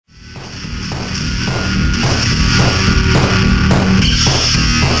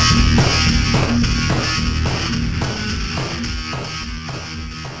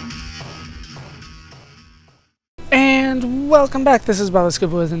welcome back. This is Baba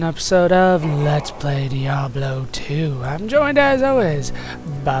with an episode of Let's Play Diablo 2. I'm joined as always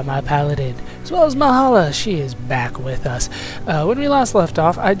by my paladin, as well as Mahala. She is back with us. When we last left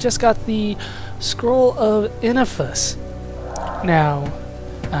off, I just got the Scroll of Inifus. Now,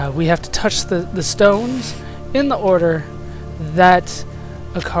 we have to touch the stones in the order that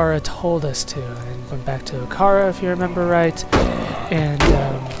Akara told us to. And went back to Akara, if you remember right, and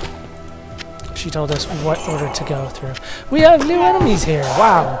she told us what order to go through. We have new enemies here.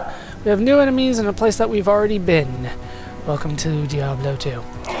 Wow. We have new enemies in a place that we've already been. Welcome to Diablo 2.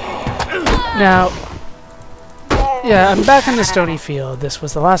 Now, yeah, I'm back in the Stony Field. This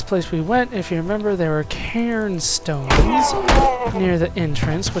was the last place we went. If you remember, there were Cairn Stones near the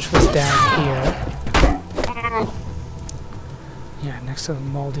entrance, which was down here. Yeah, next to the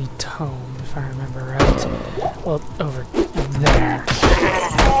moldy tome, if I remember right. Well, over there.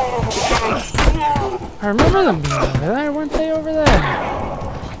 I remember them being over there, weren't they over there?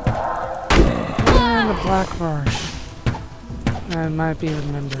 And the Black Marsh. I might be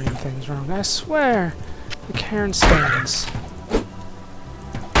remembering things wrong. I swear, the Cairn Stones.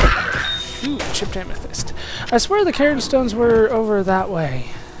 Ooh, chipped amethyst. I swear the Cairn Stones were over that way.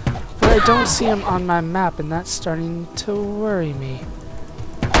 But I don't see them on my map, and that's starting to worry me.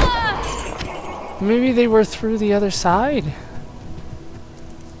 Maybe they were through the other side?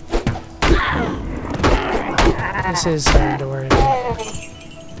 This is starting to worry me.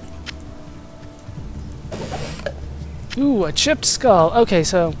 Ooh, a chipped skull. Okay,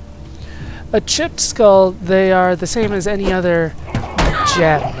 so a chipped skull, they are the same as any other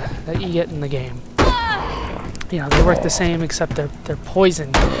gem that you get in the game. You know, they work the same except they're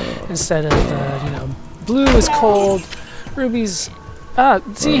poisoned instead of, you know, blue is cold, rubies. Ah,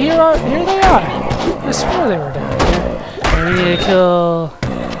 see, here they are. I swore they were down here. And we need to kill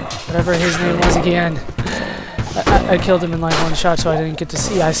whatever his name was again. I killed him in like one shot, so I didn't get to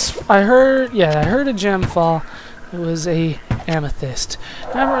see. I heard a gem fall. It was a amethyst.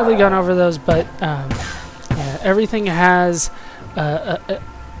 I haven't really gone over those, but yeah, everything has a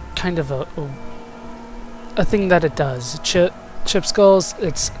kind of a thing that it does. Chip skulls,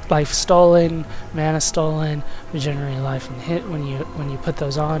 it's life stolen, mana stolen, regenerating life and hit when you put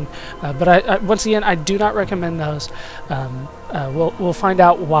those on. But I once again, I do not recommend those. We'll find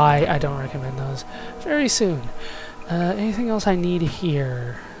out why I don't recommend those very soon. Anything else I need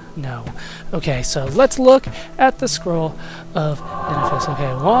here? No. Okay, so let's look at the Scroll of Inifus.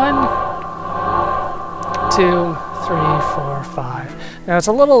 Okay, 1, 2, 3, 4, 5. Now it's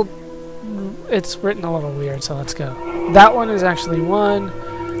written a little weird, so let's go. That one is actually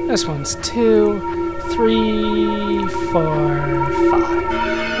 1. This one's 2, 3, 4, 5.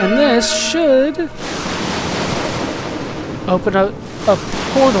 And this should open up a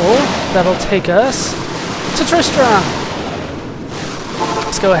portal that'll take us to Tristram.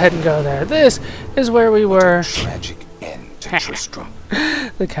 Let's go ahead and go there. This is where we were. Tragic end to Tristram.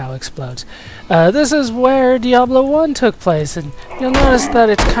 The cow explodes. This is where Diablo 1 took place, and you'll notice that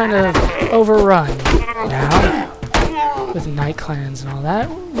it's kind of overrun now with night clans and all that.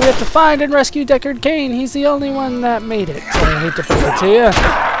 We have to find and rescue Deckard Cain. He's the only one that made it. So I hate to break it to you,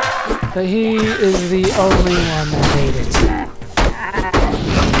 but he is the only one that made it.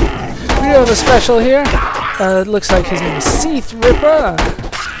 We have a special here. It looks like his name is Seath Ripper,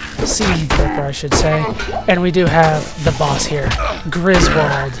 I should say. And we do have the boss here,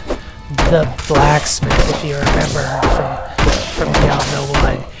 Griswold, the blacksmith, if you remember from Diablo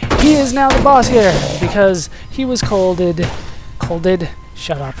 1. He is now the boss here because he was colded.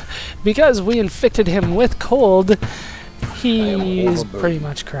 Shut up. Because we infected him with cold, he is pretty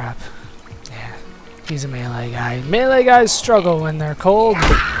much crap. Yeah, he's a melee guy. Melee guys struggle when they're cold.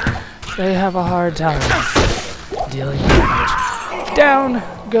 They have a hard time dealing damage. Down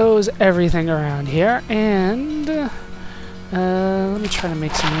goes everything around here, and let me try to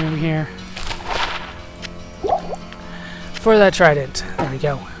make some room here for that trident. There we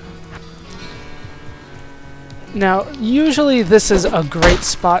go. Now, usually this is a great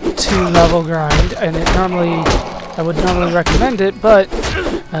spot to level grind, and I would normally recommend it, but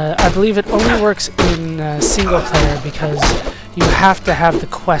I believe it only works in single player because you have to have the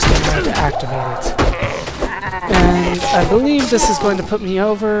quest in order to activate it. And I believe this is going to put me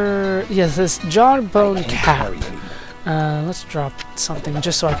over... Yes, this jawbone cap. Let's drop something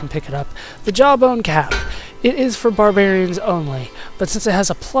just so I can pick it up. The jawbone cap. It is for barbarians only, but since it has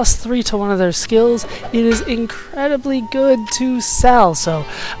a +3 to one of their skills, it is incredibly good to sell. So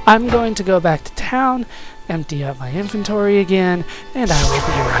I'm going to go back to town, empty out my inventory again, and I will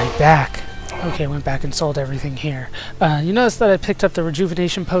be right back. Okay, went back and sold everything here. You notice that I picked up the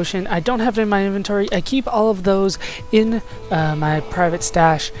rejuvenation potion. I don't have it in my inventory. I keep all of those in my private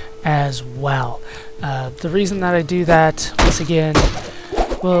stash as well. The reason that I do that, once again,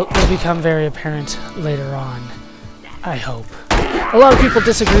 will become very apparent later on, I hope. A lot of people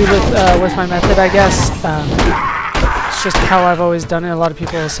disagree with my method, I guess. It's just how I've always done it. A lot of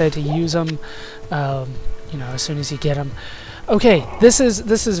people will say to use them, you know, as soon as you get them. Okay, this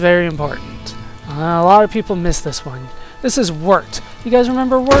is very important. A lot of people miss this one. This is Wirt. You guys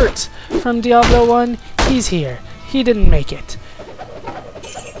remember Wirt from Diablo 1? He's here. He didn't make it.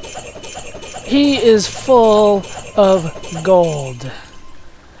 He is full of gold.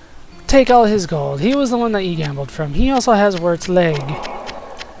 Take all his gold. He was the one that you gambled from. He also has Wirt's leg.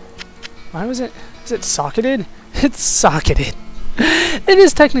 Why was it? Is it socketed? It's socketed. It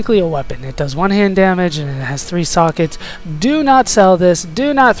is technically a weapon. It does one-hand damage and it has 3 sockets. Do not sell this.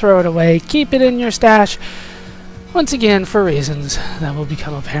 Do not throw it away. Keep it in your stash. Once again, for reasons that will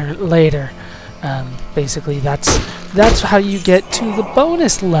become apparent later. Basically, that's how you get to the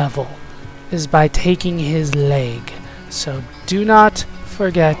bonus level, is by taking his leg. So do not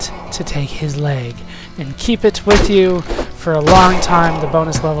forget to take his leg and keep it with you for a long time. The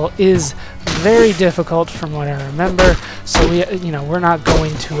bonus level is very difficult from what I remember, so we're not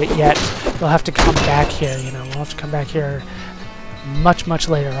going to it yet. We'll have to come back here, we'll have to come back here much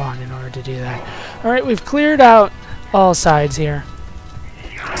later on in order to do that. Alright, we've cleared out all sides here.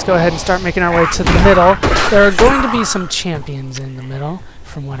 Let's go ahead and start making our way to the middle. There are going to be some champions in the middle,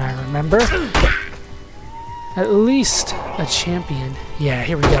 from what I remember. At least a champion. Yeah,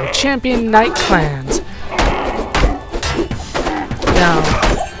 here we go. Champion Knight Clans. Now,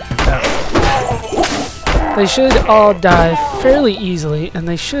 they should all die fairly easily, and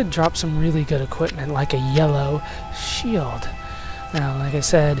they should drop some really good equipment, like a yellow shield. Now, like I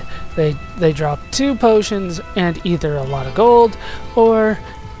said, they drop 2 potions and either a lot of gold or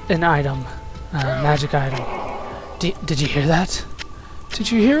an item, magic item. Did you hear that? Did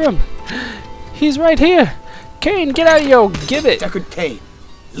you hear him? He's right here. Cain, get out of your gibbet. Deckard Cain,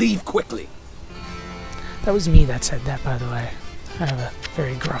 leave quickly. That was me that said that, by the way. I have a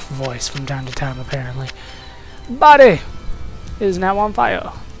very gruff voice from time to time, apparently. Body is now on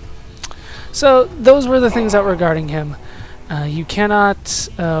fire. So, those were the things that were guarding him. You cannot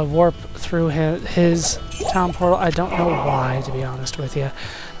warp through his town portal. I don't know why, to be honest with you.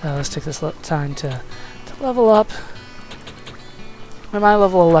 Let's take this time to level up. Am I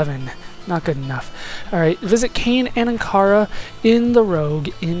level 11? Not good enough. Alright, visit Cain and Ankara in the Rogue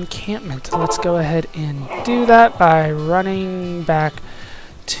encampment. Let's go ahead and do that by running back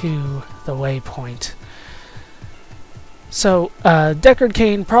to the waypoint. So, Deckard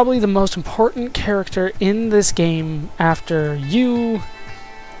Cain, probably the most important character in this game after you.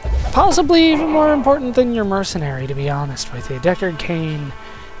 Possibly even more important than your mercenary, to be honest with you. Deckard Cain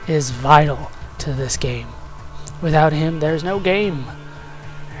is vital to this game. Without him, there's no game.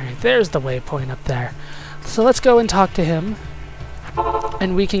 Alright, there's the waypoint up there. So let's go and talk to him,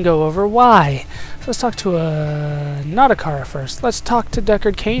 and we can go over why. So let's talk to not Ankara first. Let's talk to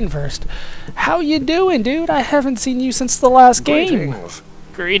Deckard Cain first. How you doing, dude? I haven't seen you since the last game.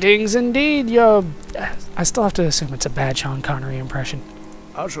 Greetings indeed. I still have to assume it's a bad Sean Connery impression.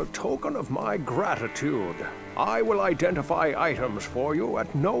 As a token of my gratitude, I will identify items for you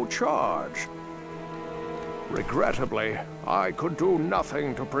at no charge. Regrettably, I could do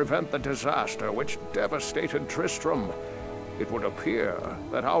nothing to prevent the disaster which devastated Tristram. It would appear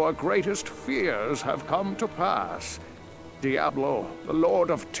that our greatest fears have come to pass. Diablo, the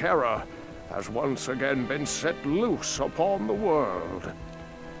Lord of Terror, has once again been set loose upon the world.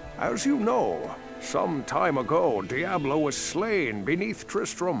 As you know, some time ago, Diablo was slain beneath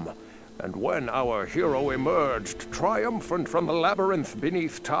Tristram, and when our hero emerged triumphant from the labyrinth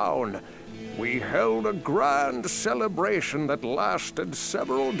beneath town, we held a grand celebration that lasted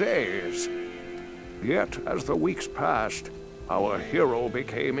several days. Yet, as the weeks passed, our hero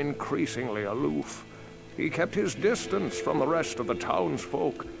became increasingly aloof. He kept his distance from the rest of the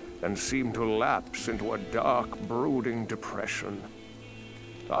townsfolk and seemed to lapse into a dark, brooding depression.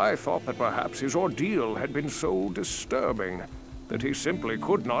 I thought that perhaps his ordeal had been so disturbing that he simply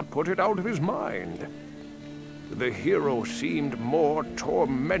could not put it out of his mind. The hero seemed more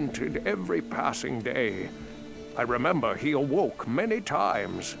tormented every passing day. I remember he awoke many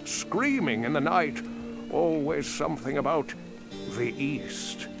times, screaming in the night, always something about the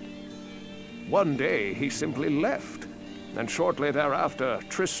East. One day he simply left, and shortly thereafter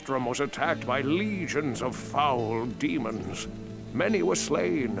Tristram was attacked by legions of foul demons. Many were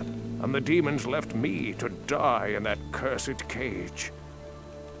slain, and the demons left me to die in that cursed cage.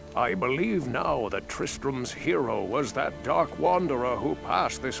 I believe now that Tristram's hero was that dark wanderer who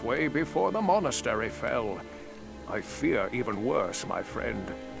passed this way before the monastery fell. I fear even worse, my friend.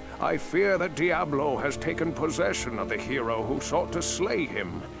 I fear that Diablo has taken possession of the hero who sought to slay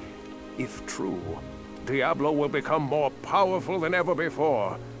him. If true, Diablo will become more powerful than ever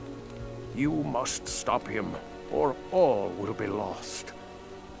before. You must stop him, or all will be lost.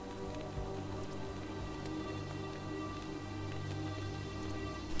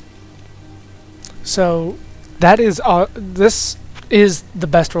 So that is this is the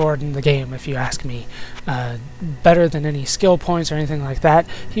best reward in the game, if you ask me. Better than any skill points or anything like that.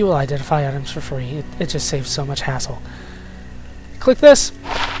 He will identify items for free. It just saves so much hassle. Click this.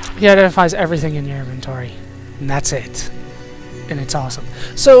 He identifies everything in your inventory, and that's it. And it's awesome.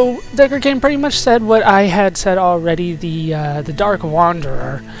 So Deckard Cain pretty much said what I had said already. The Dark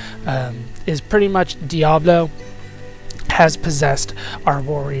Wanderer is pretty much Diablo has possessed our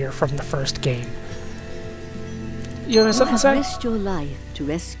warrior from the first game. You have something to say? You have risked your life to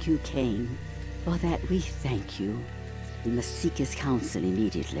rescue Cain. For that we thank you. We must seek his counsel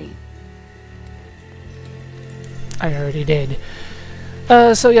immediately. I already did.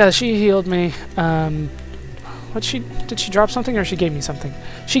 So yeah, she healed me. Did she drop something or she gave me something?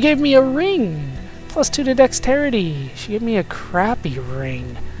 She gave me a ring! +2 to dexterity. She gave me a crappy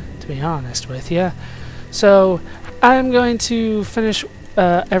ring, to be honest with you. So I'm going to finish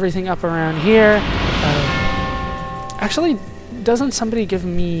everything up around here. Actually, doesn't somebody give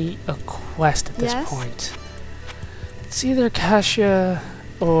me a quest at this point? It's either Kasia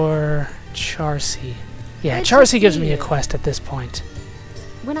or Charcy. Yeah, Charcy gives me a quest at this point.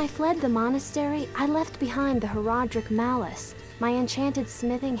 When I fled the monastery, I left behind the Herodric Malice, my enchanted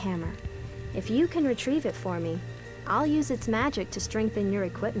smithing hammer. If you can retrieve it for me, I'll use its magic to strengthen your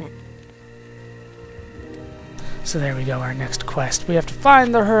equipment. So there we go, our next quest. We have to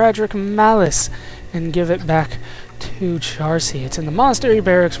find the Herodric Malice and give it back to Charcy. It's in the monastery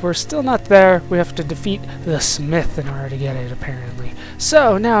barracks. We're still not there. We have to defeat the smith in order to get it, apparently.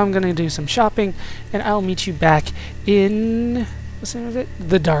 So now I'm going to do some shopping, and I'll meet you back in... what's the name of it?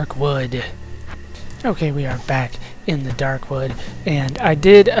 The Dark Wood. Okay, we are back in the Dark Wood, and I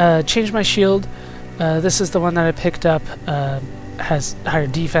did change my shield. This is the one that I picked up. Has higher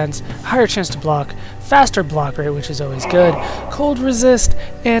defense, higher chance to block, faster block rate, which is always good, cold resist,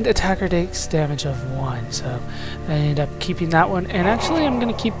 and attacker takes damage of 1. So I ended up keeping that one, and actually I'm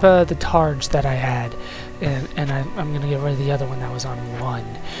going to keep the Targe that I had, and I'm going to get rid of the other one that was on 1.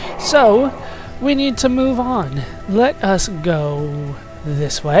 So we need to move on. Let us go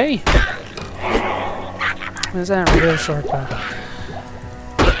this way. Is that a real shortcut?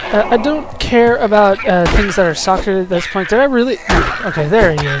 I don't care about things that are socketed at this point. Did I really? Oh, okay,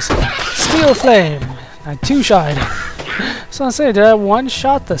 there he is. Steel Flame. I two-shot. So I'll say, did I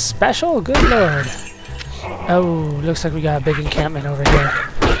one-shot the special? Good lord. Oh, looks like we got a big encampment over here.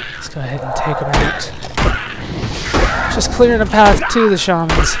 Let's go ahead and take them out. Just clearing a path to the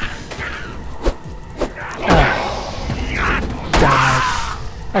shamans. Die.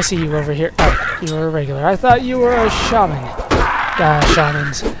 I see you over here. Oh, you were a regular. I thought you were a shaman.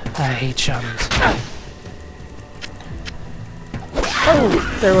 Shamans. I hate shamans.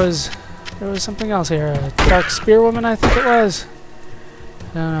 Oh, there was something else here. A dark spearwoman, I think it was.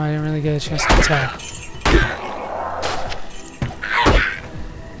 No, I didn't really get a chance to tell.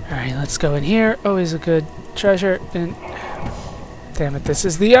 Alright, let's go in here. Always a good treasure. And damn it, this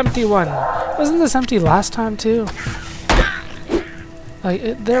is the empty one. Wasn't this empty last time too?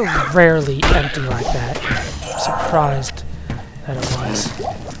 Like, they're rarely empty like that. I'm surprised that it was.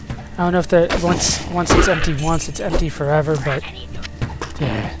 I don't know if that once it's empty forever, but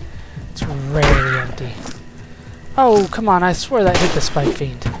yeah, it's rarely empty. Oh, come on, I swear that hit the Spike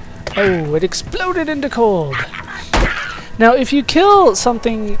Fiend. Oh, it exploded into cold. Now, if you kill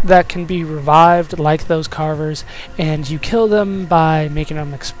something that can be revived, like those carvers, and you kill them by making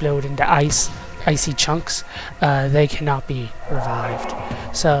them explode into icy chunks, they cannot be revived.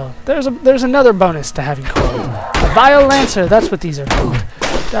 So there's another bonus to having cold. A Vile Lancer, that's what these are called.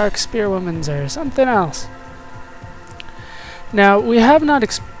 Dark Spearwomans or something else. Now, we have not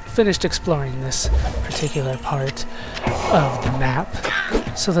finished exploring this particular part of the map,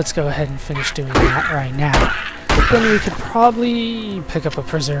 so let's go ahead and finish doing that right now. Then we could probably pick up a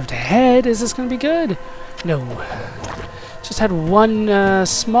preserved head. Is this going to be good? No. Just had one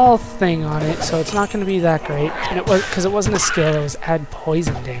small thing on it, so it's not going to be that great. And it was because it wasn't a skill; it was add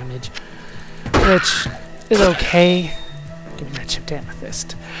poison damage, which is okay. Give me that chipped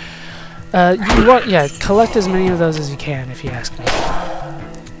amethyst. Collect as many of those as you can, if you ask me.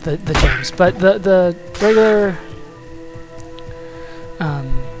 The gems, but the regular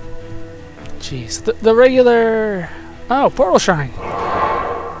jeez. The regular... Oh, portal shrine.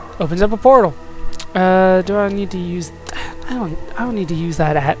 Opens up a portal. Do I need to use... I don't need to use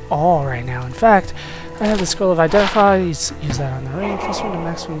that at all right now. In fact, I have the Scroll of Identify. Use that on the ring. +1 to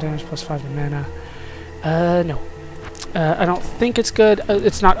maximum damage, +5 to mana. No. I don't think it's good.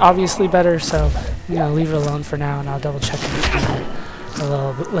 It's not obviously better, so I'm going to leave it alone for now, and I'll double check it a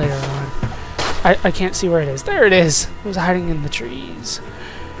little bit later on. I can't see where it is. There it is! It was hiding in the trees.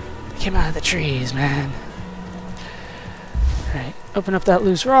 It came out of the trees, man. Alright, open up that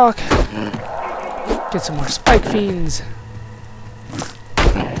loose rock. Get some more spike fiends.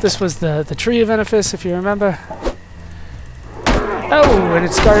 This was the Tree of Benefice, if you remember. Oh, and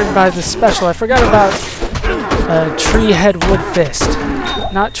it's guarded by the special. I forgot about Tree Head Wood Fist.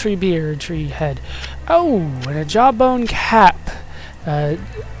 Not Tree Beard, Tree Head. Oh, and a Jawbone Cap.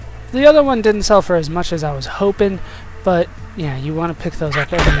 The other one didn't sell for as much as I was hoping, but yeah, you want to pick those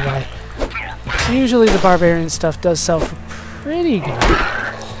up anyway. Usually the Barbarian stuff does sell for pretty good.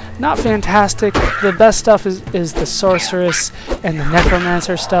 Not fantastic. The best stuff is the Sorceress and the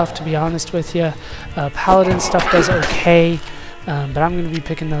Necromancer stuff, to be honest with you. Paladin stuff does okay, but I'm going to be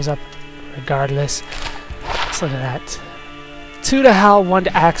picking those up regardless. Let's look at that. 2 to Howl, 1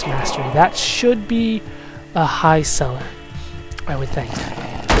 to Axe Mastery. That should be a high seller, I would think.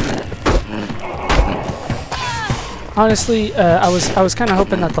 Honestly, I was kind of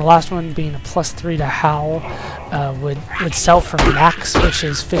hoping that the last one, being a +3 to Howl, would sell for max, which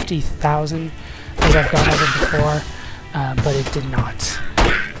is 50,000, as I've gone over before, but it did not.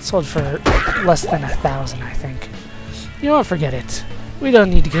 It sold for less than 1,000, I think. You know what? Forget it. We don't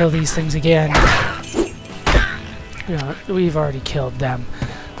need to kill these things again. You know, we've already killed them.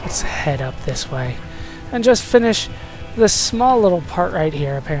 Let's head up this way and just finish this small little part right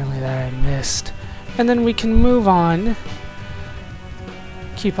here, apparently, that I missed. And then we can move on.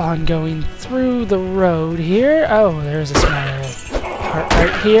 Keep on going through the road here. Oh, there's a small little part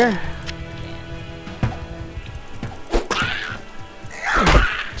right here.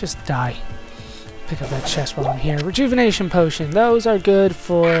 Just die. Pick up that chest while I'm here. Rejuvenation potion. Those are good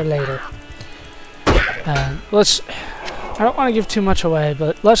for later. I don't want to give too much away,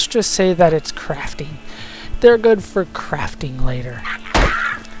 but let's just say that it's crafting. They're good for crafting later.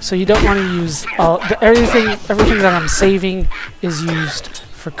 So you don't want to use everything that I'm saving is used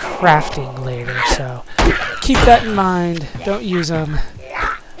for crafting later. So keep that in mind. Don't use them.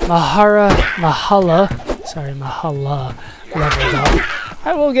 Mahala leveled up.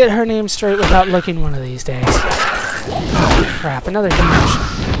 I will get her name straight without looking one of these days. Oh, crap! Another huge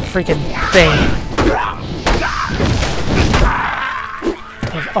freaking thing.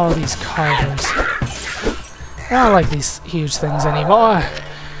 Of all these carvers. I don't like these huge things anymore.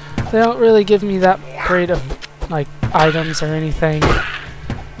 They don't really give me that great of, like, items or anything.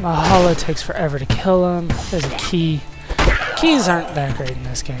 Mahala takes forever to kill them. There's a key. Keys aren't that great in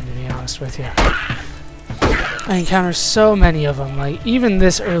this game, to be honest with you. I encounter so many of them, like, even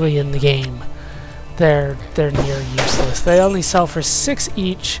this early in the game, they're near useless. They only sell for 6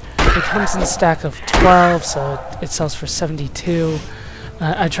 each. It comes in a stack of 12, so it sells for 72.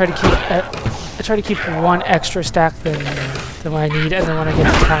 I try to keep 1 extra stack than what I need, and then when I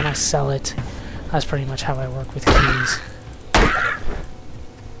get to town, I sell it. That's pretty much how I work with keys.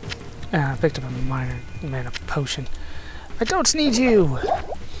 I picked up a mana potion. I don't need you.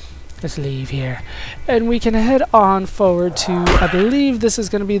 Let's leave here, and we can head on forward to. I believe this is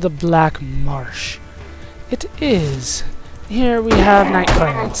going to be the Black Marsh. It is. Here we have Night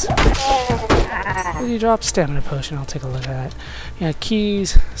Clans. Will you drop stamina potion? I'll take a look at that. Yeah,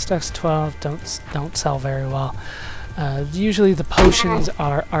 keys, stacks of 12, don't sell very well. Usually the potions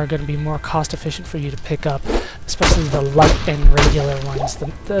are going to be more cost efficient for you to pick up, especially the light and regular ones.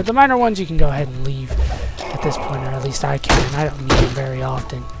 The minor ones you can go ahead and leave at this point, or at least I can. I don't need them very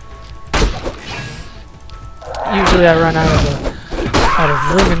often. Usually I run out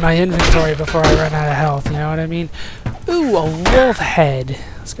of room in my inventory before I run out of health, you know what I mean? Ooh, a wolf head.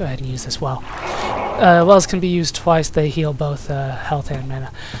 Let's go ahead and use this well. Wells can be used twice. They heal both health and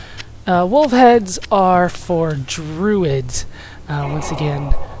mana. Wolf heads are for druids. Once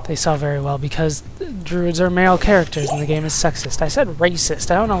again, they sell very well because druids are male characters and the game is sexist. I said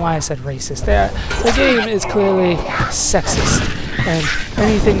racist. I don't know why I said racist. The game is clearly sexist, and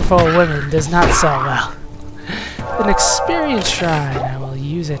anything for women does not sell well. An experience shrine. I will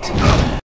use it.